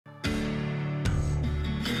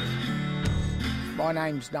My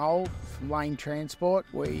name's Noel from Lane Transport.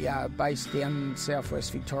 We are based down in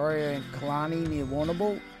southwest Victoria in Killarney near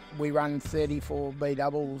Warrnambool. We run 34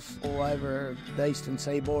 B-Doubles all over the eastern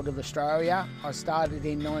seaboard of Australia. I started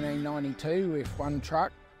in 1992 with one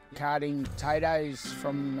truck, carting potatoes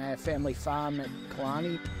from our family farm at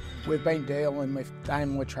Killarney. We've been dealing with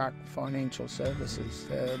Daimler Truck Financial Services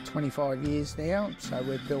for 25 years now, so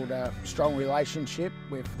we've built a strong relationship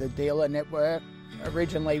with the dealer network.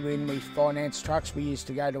 Originally, when we financed trucks, we used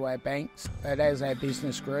to go to our banks, but as our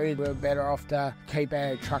business grew, we were better off to keep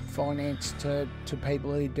our truck finance to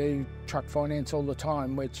people who do truck finance all the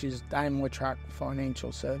time, which is Daimler Truck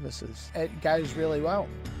Financial Services. It goes really well,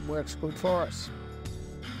 works good for us.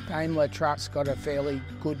 Daimler Truck's got a fairly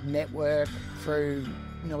good network through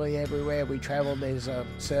nearly everywhere we travel. There's a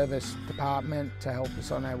service department to help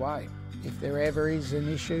us on our way. If there ever is an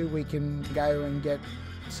issue, we can go and get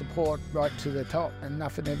support right to the top, and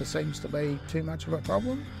nothing ever seems to be too much of a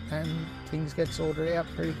problem, and things get sorted out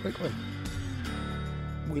pretty quickly.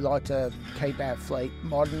 We like to keep our fleet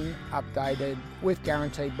modern, updated, with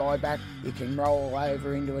guaranteed buyback. You can roll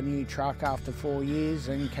over into a new truck after 4 years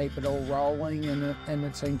and keep it all rolling, and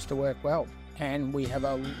it seems to work well. And we have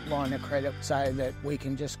a line of credit so that we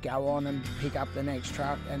can just go on and pick up the next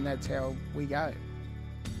truck, and that's how we go.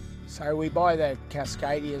 So we buy the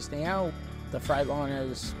Cascadias now. The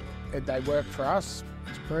Freightliners, they work for us.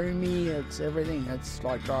 It's roomy, it's everything. It's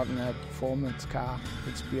like driving a performance car.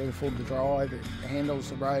 It's beautiful to drive. It handles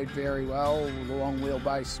the road very well. The long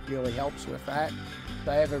wheelbase really helps with that.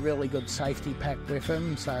 They have a really good safety pack with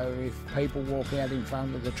them, so if people walk out in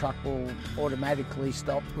front of the truck, will automatically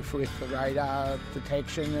stop with the radar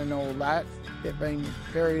detection and all that. They've been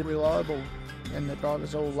very reliable, and the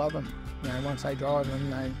drivers all love them. You know, once they drive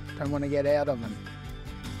them, they don't want to get out of them.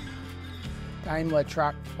 Daimler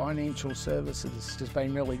Truck Financial Services has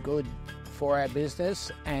been really good for our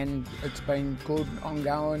business, and it's been good,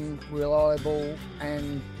 ongoing, reliable,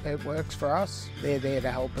 and it works for us. They're there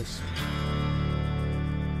to help us.